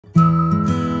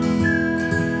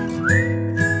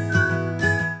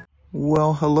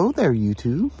Well, hello there,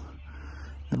 YouTube,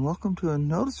 and welcome to a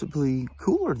noticeably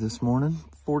cooler this morning,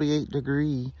 48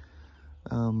 degree,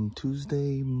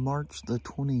 Tuesday, March the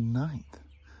 29th.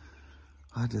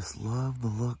 I just love the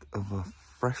look of a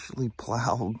freshly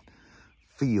plowed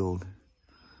field.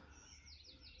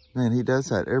 Man, he does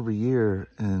that every year,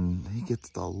 and he gets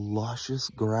the luscious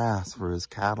grass for his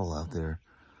cattle out there.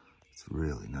 It's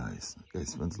really nice. The guy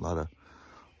spends a lot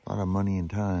of money and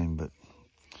time, but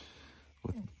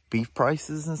with beef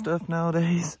prices and stuff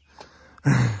nowadays,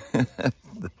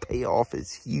 the payoff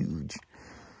is huge.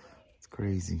 It's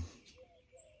crazy.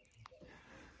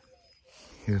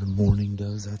 Hear the morning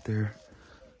doves out there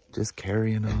just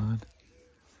carrying on.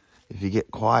 If you get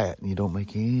quiet and you don't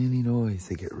make any noise,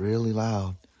 they get really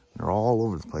loud. They're all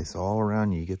over the place, all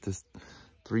around you. You get this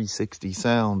 360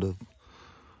 sound of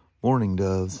mourning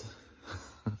doves.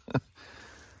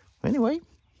 Anyway,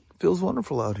 feels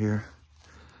wonderful out here.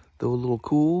 Though a little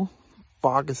cool,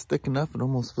 fog is thick enough, it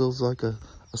almost feels like a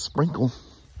sprinkle.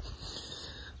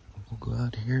 We'll go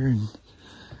out here and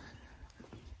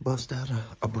bust out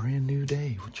a brand new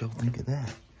day. What y'all think of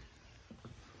that?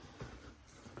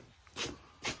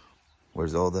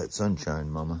 Where's all that sunshine,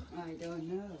 Mama? I don't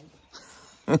know.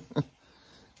 All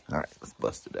right, let's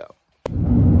bust it out.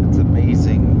 It's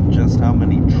amazing just how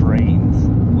many trains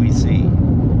we see,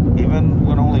 even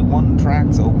when only one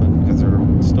track's open, because they're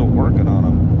still working on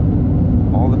them.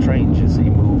 All the trains you see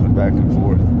moving back and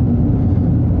forth.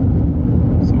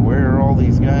 So where are all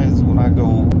these guys when I go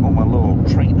on my little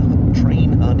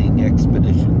train hunting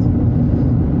expeditions?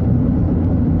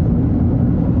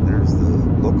 There's the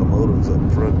locomotives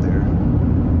up front there.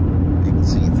 You can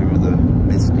see through the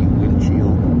misty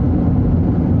windshield.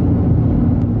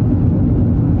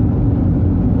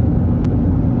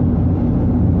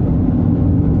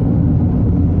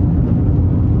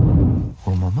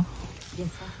 Well, Mama, Yes,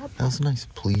 that was a nice,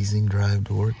 pleasing drive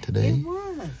to work today. It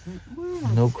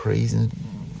was. No crazy,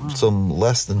 some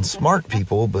less than smart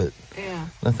people, but Yeah.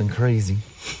 nothing crazy.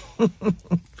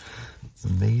 It's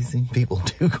amazing people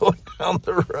do go down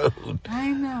the road.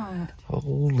 I know it.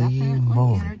 Holy Definitely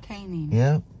moly. entertaining.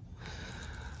 Yeah.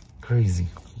 Crazy.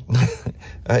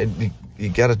 You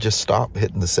gotta just stop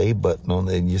hitting the save button on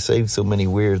there. You save so many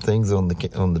weird things on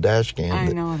the dash cam.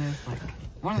 I know it is. Like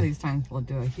one of these times we'll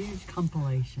do a huge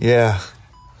compilation. Yeah.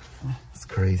 It's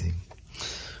crazy.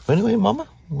 But anyway, Mama,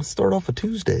 let's start off a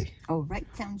Tuesday. All right,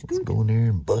 sounds Let's good. go in there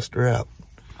and bust her out.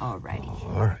 All righty.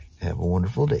 All right. Have a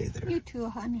wonderful day there. You too,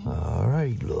 honey. All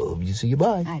right. Love you. See you.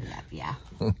 Bye. I love ya.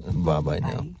 Bye-bye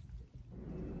now.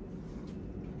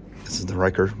 This is the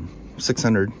Ryker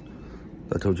 600.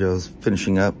 I told you I was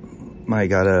finishing up. I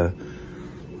gotta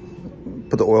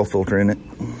put the oil filter in it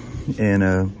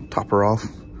and top her off.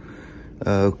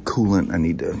 Coolant, I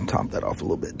need to top that off a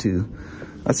little bit too.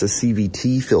 That's a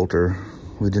CVT filter.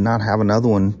 We did not have another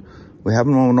one. We have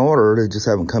them on order, they just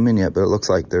haven't come in yet, but it looks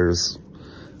like there's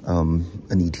an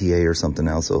ETA or something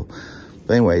else. So,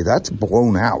 but anyway, that's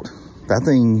blown out. That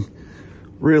thing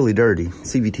really dirty.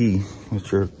 CVT,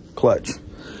 with your clutch.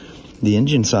 The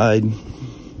engine side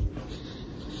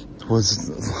was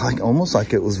like almost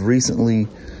like it was recently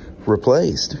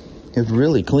replaced. It's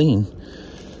really clean.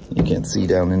 You can't see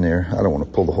down in there. I don't want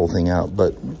to pull the whole thing out,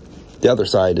 but the other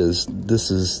side is, this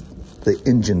is the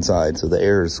engine side, so the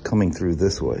air is coming through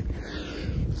this way.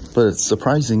 But it's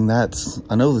surprising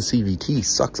I know the CVT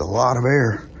sucks a lot of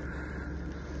air.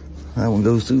 That one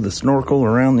goes through the snorkel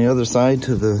around the other side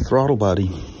to the throttle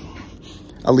body.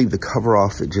 I'll leave the cover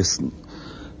off. It just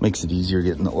makes it easier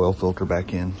getting the oil filter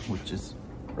back in, which is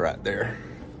right there.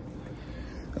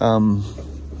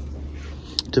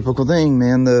 Typical thing,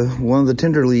 man. One of the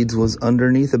tender leads was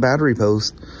underneath the battery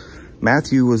post.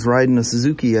 Matthew was riding a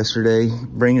Suzuki yesterday,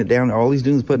 bringing it down. All he's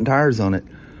doing is putting tires on it.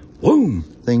 Boom!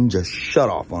 Thing just shut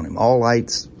off on him. All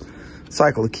lights,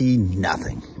 cycle the key,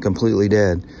 nothing. Completely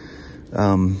dead.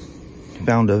 Found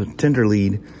a tender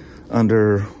lead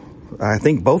under, I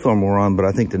think both of them were on, but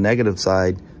I think the negative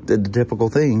side did the typical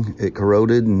thing. It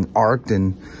corroded and arced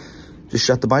and just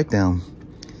shut the bike down.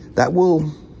 That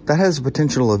has the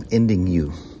potential of ending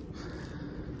you.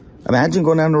 Imagine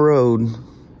going down the road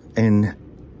and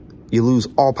you lose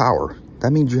all power.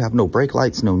 That means you have no brake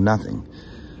lights, no nothing.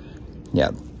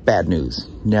 Yeah, bad news.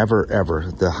 Never,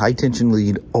 ever. The high tension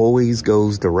lead always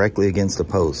goes directly against the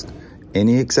post.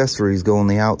 Any accessories go on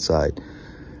the outside.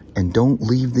 And don't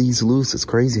leave these loose. It's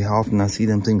crazy how often I see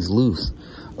them things loose.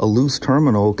 A loose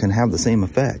terminal can have the same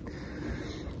effect.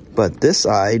 But this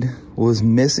side was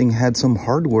missing, had some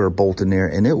hardware bolt in there,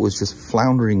 and it was just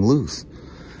floundering loose.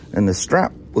 And the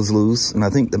strap was loose, and I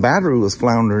think the battery was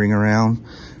floundering around,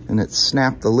 and it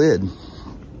snapped the lid.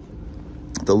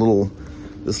 The little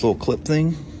this little clip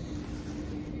thing.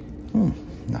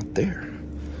 Not there.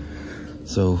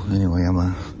 So anyway,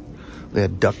 they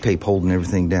had duct tape holding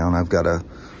everything down.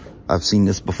 I've seen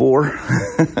this before.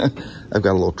 I've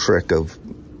got a little trick of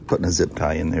putting a zip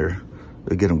tie in there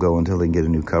to get them going until they can get a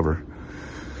new cover.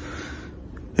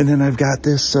 And then I've got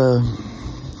this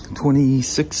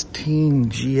 2016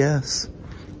 GS.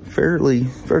 Fairly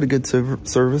good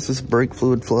service. It's brake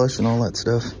fluid flush and all that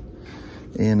stuff.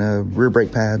 And rear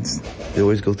brake pads. They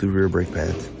always go through rear brake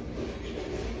pads.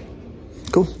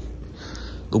 Cool.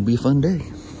 Gonna be a fun day.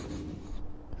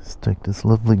 Let's take this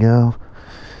lovely gal.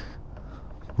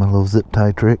 My little zip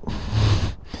tie trick.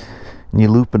 And you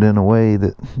loop it in a way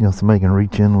that, you know, somebody can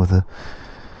reach in with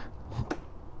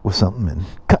something and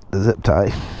cut the zip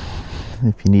tie.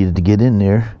 If you needed to get in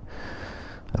there,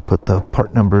 I put the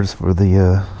part numbers for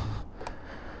the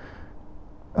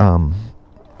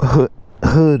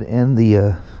hood and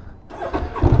the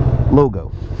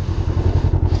logo.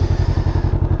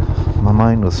 My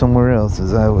mind was somewhere else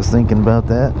as I was thinking about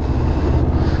that.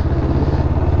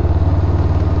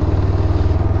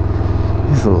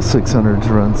 These little 600s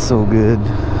run so good.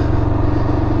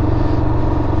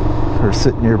 Her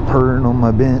sitting there purring on my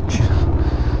bench,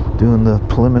 doing the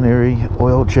preliminary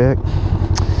oil check.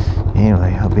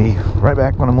 Anyway, I'll be right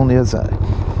back when I'm on the other side.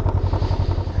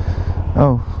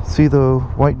 Oh, see the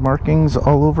white markings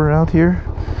all over out here?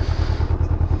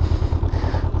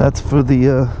 That's for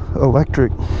the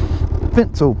electric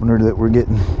fence opener that we're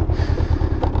getting.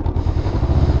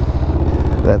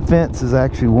 That fence is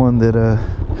actually one that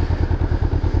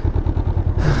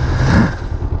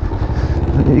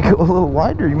you go a little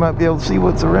wider, you might be able to see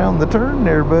what's around the turn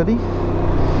there, buddy.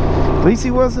 At least he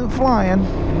wasn't flying.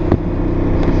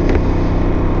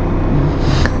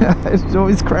 It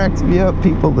always cracks me up,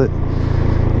 people that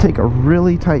take a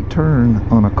really tight turn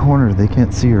on a corner they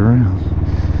can't see around.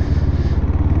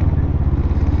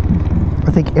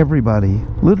 I think everybody,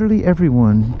 literally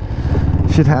everyone,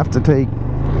 should have to take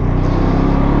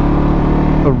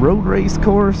a road race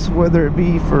course, whether it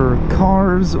be for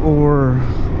cars or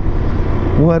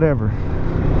whatever.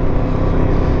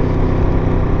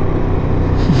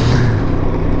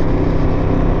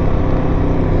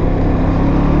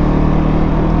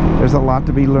 There's a lot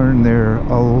to be learned there,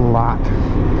 a lot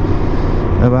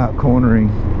about cornering.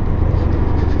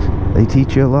 They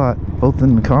teach you a lot, both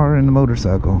in the car and the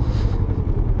motorcycle.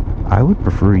 I would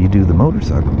prefer you do the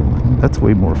motorcycle one. That's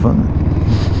way more fun.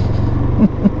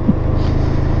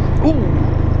 Ooh,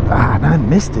 and I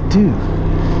missed it too.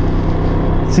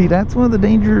 See, that's one of the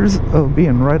dangers of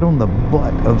being right on the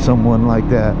butt of someone like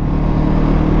that.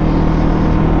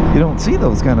 You don't see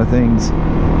those kind of things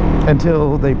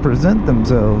until they present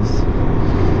themselves.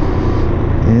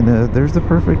 And there's the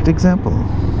perfect example.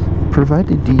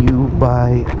 Provided to you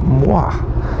by moi.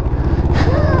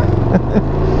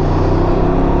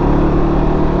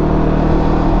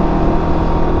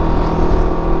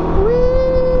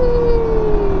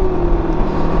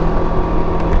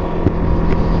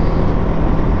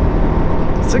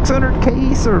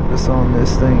 600K service on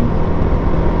this thing.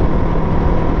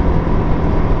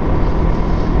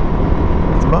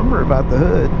 It's a bummer about the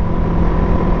hood,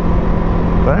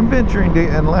 but I'm venturing to,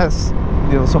 unless,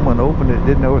 you know, someone opened it,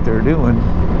 didn't know what they were doing.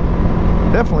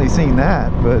 Definitely seen that,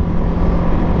 but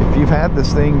if you've had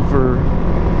this thing for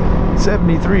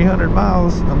 7,300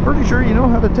 miles, I'm pretty sure you know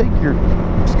how to take your,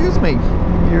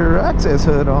 your access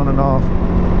hood on and off.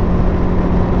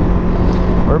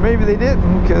 Or maybe they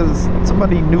didn't, because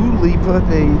somebody newly put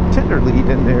a tender lead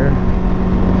in there.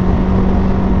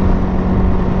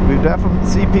 We definitely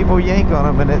see people yank on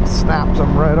them and it snaps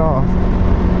them right off.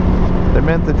 They're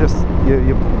meant to just,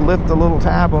 you lift a little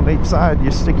tab on each side,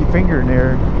 you stick your finger in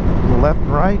there, left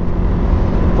and right,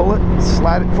 pull it,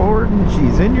 slide it forward, and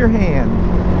she's in your hand.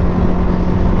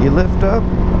 You lift up,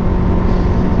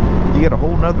 you get a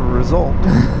whole nother result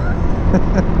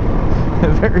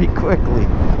very quickly.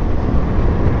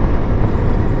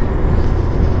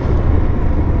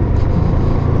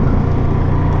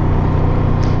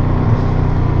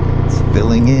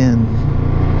 Filling in.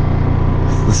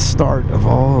 It's the start of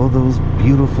all those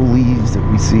beautiful leaves that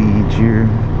we see each year.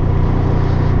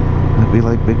 It'll be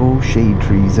like big old shade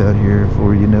trees out here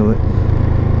before you know it.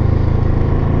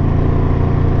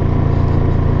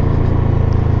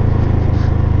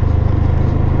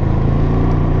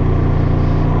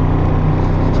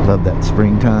 Love that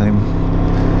springtime.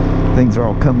 Things are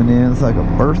all coming in. It's like a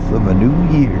birth of a new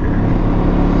year.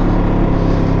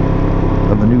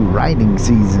 Of a new riding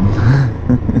season.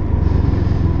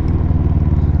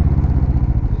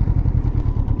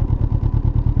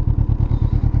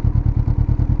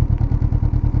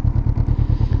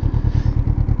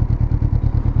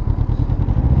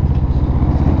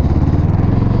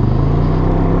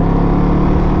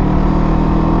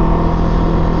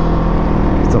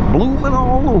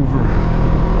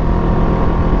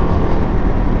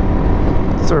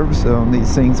 services on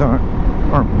these things aren't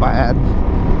bad.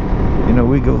 You know,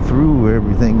 we go through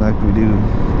everything like we do.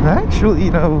 Actually,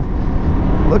 you know,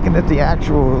 looking at the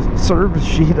actual service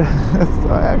sheet,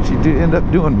 I actually do end up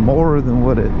doing more than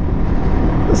what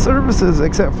the services,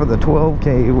 except for the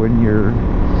 12K when you're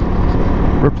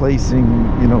replacing,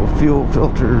 you know, fuel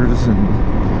filters and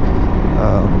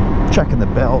checking the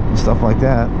belt and stuff like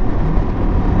that.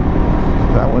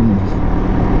 That one,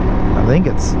 I think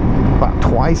it's about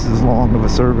twice as long of a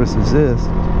service as this.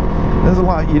 There's a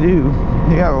lot you do.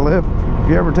 You gotta lift. If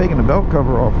you're ever taking the belt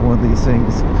cover off one of these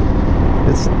things,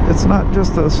 it's not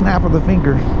just a snap of the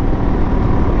finger.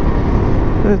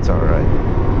 It's all right.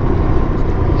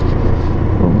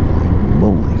 Holy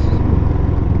moly.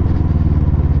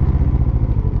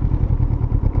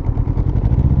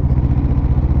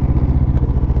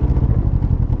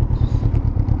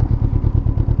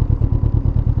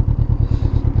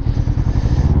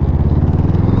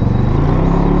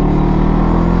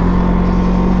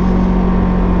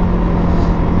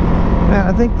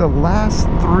 I think the last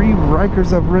 3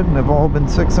 Rykers I've ridden have all been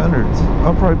 600s.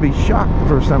 I'll probably be shocked the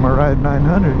first time I ride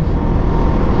 900.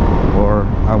 Or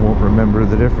I won't remember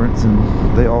the difference and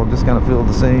they all just kind of feel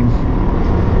the same.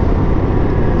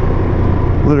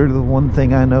 Literally the one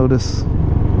thing I notice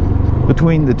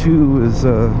between the two is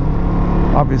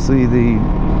obviously the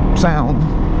sound.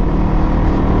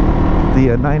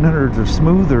 The 900s are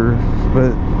smoother,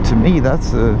 but to me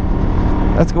that's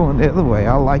going the other way.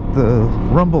 I like the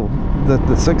rumble that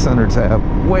the 600s have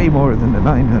way more than the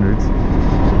 900s,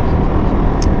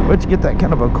 but you get that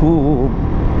kind of a cool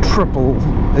triple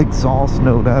exhaust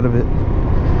note out of it.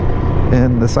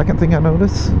 And the second thing I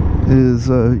notice is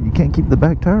you can't keep the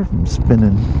back tire from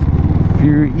spinning if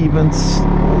you're even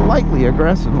slightly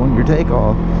aggressive on your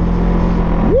takeoff.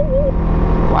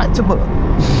 Woo! Lights them up.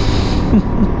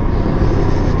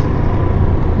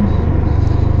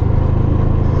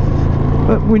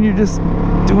 But when you're just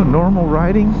doing normal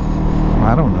riding,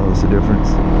 I don't notice a difference.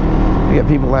 You got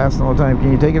people asking all the time,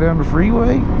 can you take it down the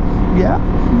freeway? Yeah.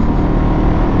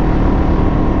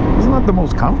 It's not the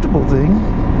most comfortable thing.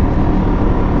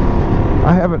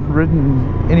 I haven't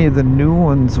ridden any of the new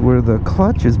ones where the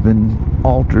clutch has been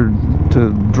altered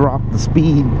to drop the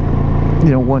speed. You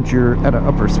know, once you're at an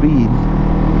upper speed,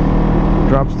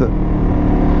 drops the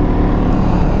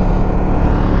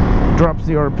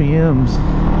RPMs.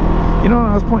 You know, when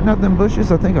I was pointing out them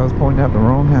bushes, I think I was pointing out the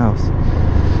wrong house.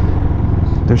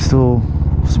 They're still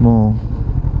small.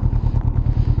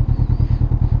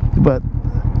 But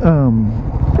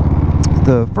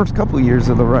the first couple of years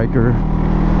of the Ryker,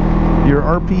 your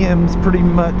RPMs pretty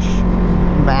much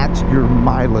matched your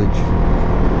mileage.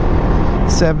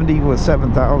 70 was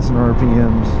 7,000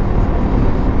 RPMs.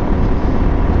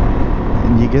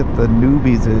 And you get the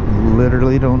newbies that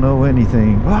literally don't know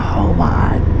anything. Oh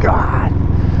my God.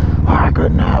 I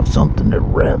couldn't have something that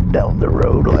revved down the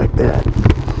road like that.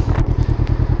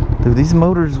 Dude, these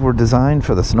motors were designed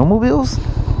for the snowmobiles,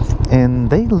 and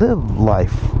they live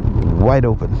life wide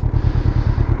open.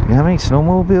 You know how many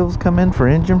snowmobiles come in for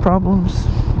engine problems?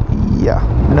 Yeah,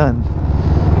 none.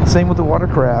 Same with the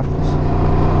watercraft.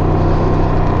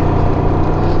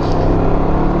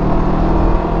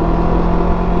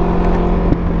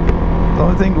 The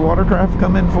only thing the watercraft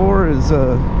come in for is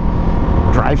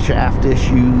drive shaft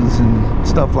issues and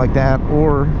stuff like that,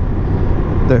 or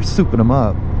they're souping them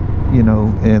up, you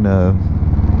know, and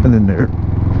then they're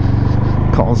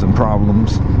causing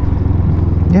problems.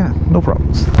 Yeah, no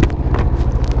problems.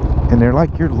 And they're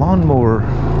like your lawnmower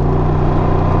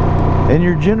and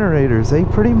your generators. They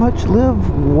pretty much live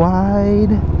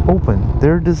wide open.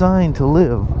 They're designed to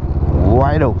live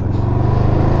wide open.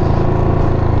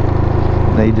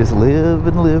 They just live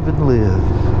and live and live.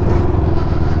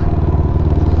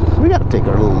 We gotta take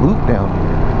our little loop down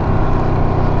here.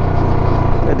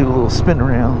 Gotta do a little spin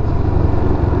around.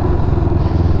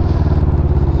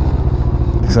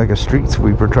 Looks like a street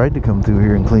sweeper tried to come through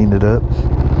here and clean it up.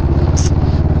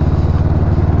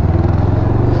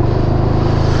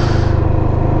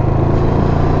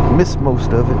 Missed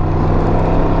most of it.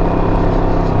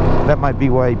 That might be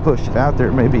why he pushed it out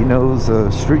there. Maybe he knows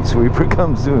a street sweeper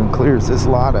comes through and clears this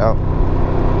lot out.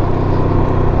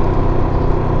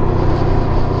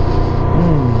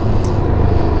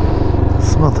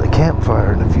 Smell the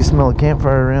campfire, and if you smell a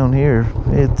campfire around here,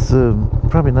 it's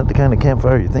probably not the kind of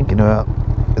campfire you're thinking about.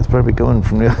 It's probably coming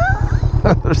from the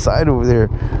other side over there.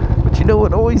 But you know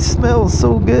what always smells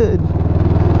so good?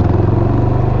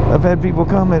 I've had people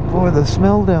comment, boy, the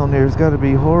smell down there has got to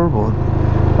be horrible.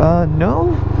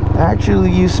 No,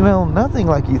 actually you smell nothing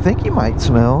like you think you might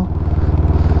smell.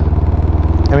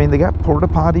 I mean, they got porta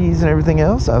potties and everything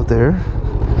else out there.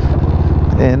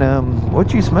 And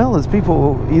what you smell is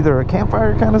people, either a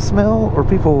campfire kind of smell or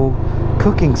people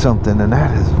cooking something, and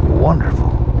that is wonderful.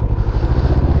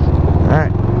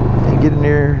 Alright, and get in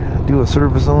there, do a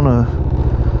service on a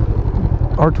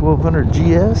R1200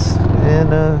 GS, and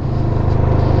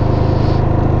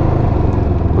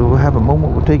we'll have a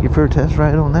moment. We'll take you for a test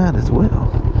ride on that as well.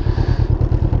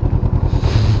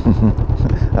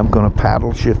 I'm gonna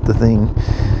paddle shift the thing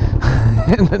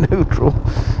in the neutral.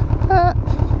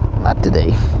 Not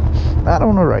today. Not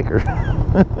on a Ryker.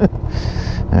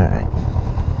 Alright.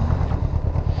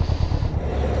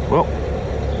 Well,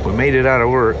 we made it out of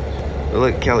work.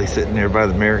 Look at Kelly sitting there by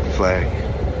the American flag.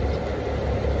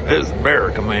 It's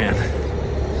America, man.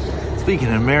 Speaking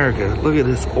of America, look at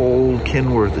this old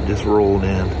Kenworth that just rolled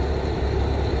in.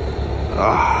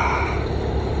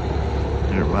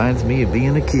 It reminds me of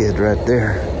being a kid right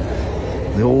there.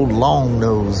 The old long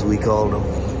nose, we called them.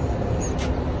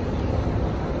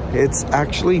 It's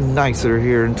actually nicer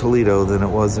here in Toledo than it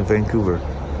was in Vancouver.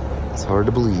 It's hard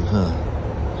to believe, huh?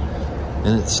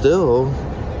 And it's still,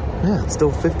 yeah, it's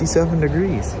still 57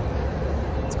 degrees.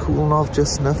 It's cooling off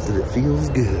just enough that it feels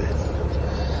good.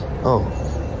 Oh,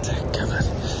 God.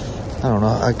 I don't know.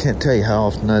 I can't tell you how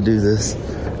often I do this.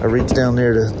 I reach down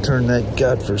there to turn that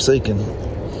godforsaken,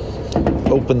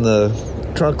 open the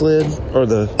trunk lid or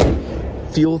the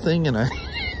fuel thing, and I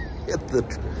hit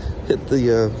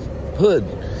the hood.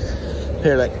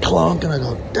 Hear that clunk, and I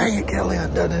go, dang it, Kelly,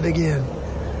 I've done it again.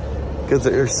 Because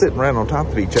they're sitting right on top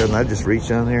of each other, and I just reach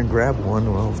down there and grab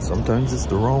one. Well, sometimes it's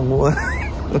the wrong one.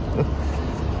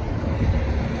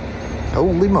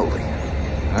 Holy moly.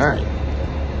 All right.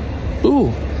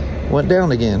 Ooh, went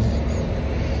down again.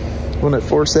 Went at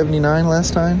 479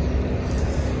 last time.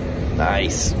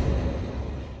 Nice.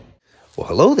 Well,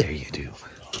 hello there, YouTube.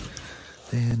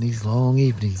 Man, these long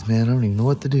evenings, man, I don't even know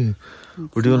what to do.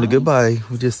 We're doing the goodbye.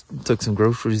 We just took some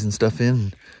groceries and stuff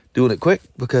in. Doing it quick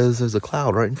because there's a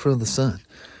cloud right in front of the sun.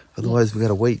 Otherwise, we got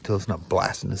to wait till it's not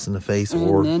blasting us in the face,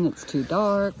 or then it's too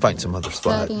dark. Find some other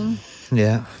spot. Setting.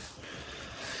 Yeah.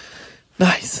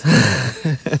 Nice.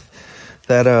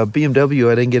 That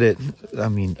BMW, I didn't get it. I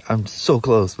mean, I'm so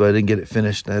close, but I didn't get it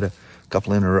finished. I had a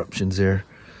couple interruptions there.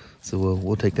 So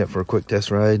we'll take that for a quick test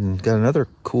ride. And got another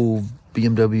cool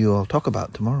BMW I'll talk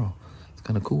about tomorrow. It's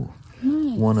kind of cool.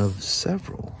 Nice. One of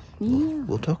several. Yeah.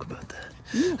 We'll talk about that.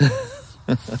 Yeah.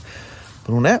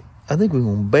 But on that, I think we're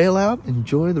going to bail out,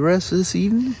 enjoy the rest of this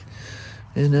evening,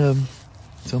 and at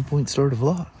some point start a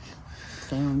vlog.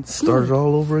 Start it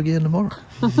all over again tomorrow.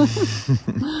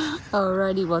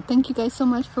 Alrighty, well, thank you guys so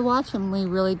much for watching. We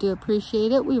really do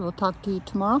appreciate it. We will talk to you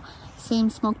tomorrow. Same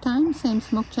smoke time, same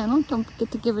smoke channel. Don't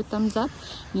forget to give it a thumbs up.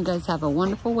 You guys have a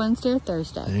wonderful Wednesday or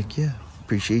Thursday. Thank you.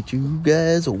 Appreciate you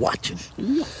guys watching.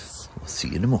 Yes. We'll see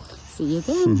you in the morning. See you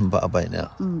then. Bye-bye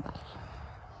now. Bye.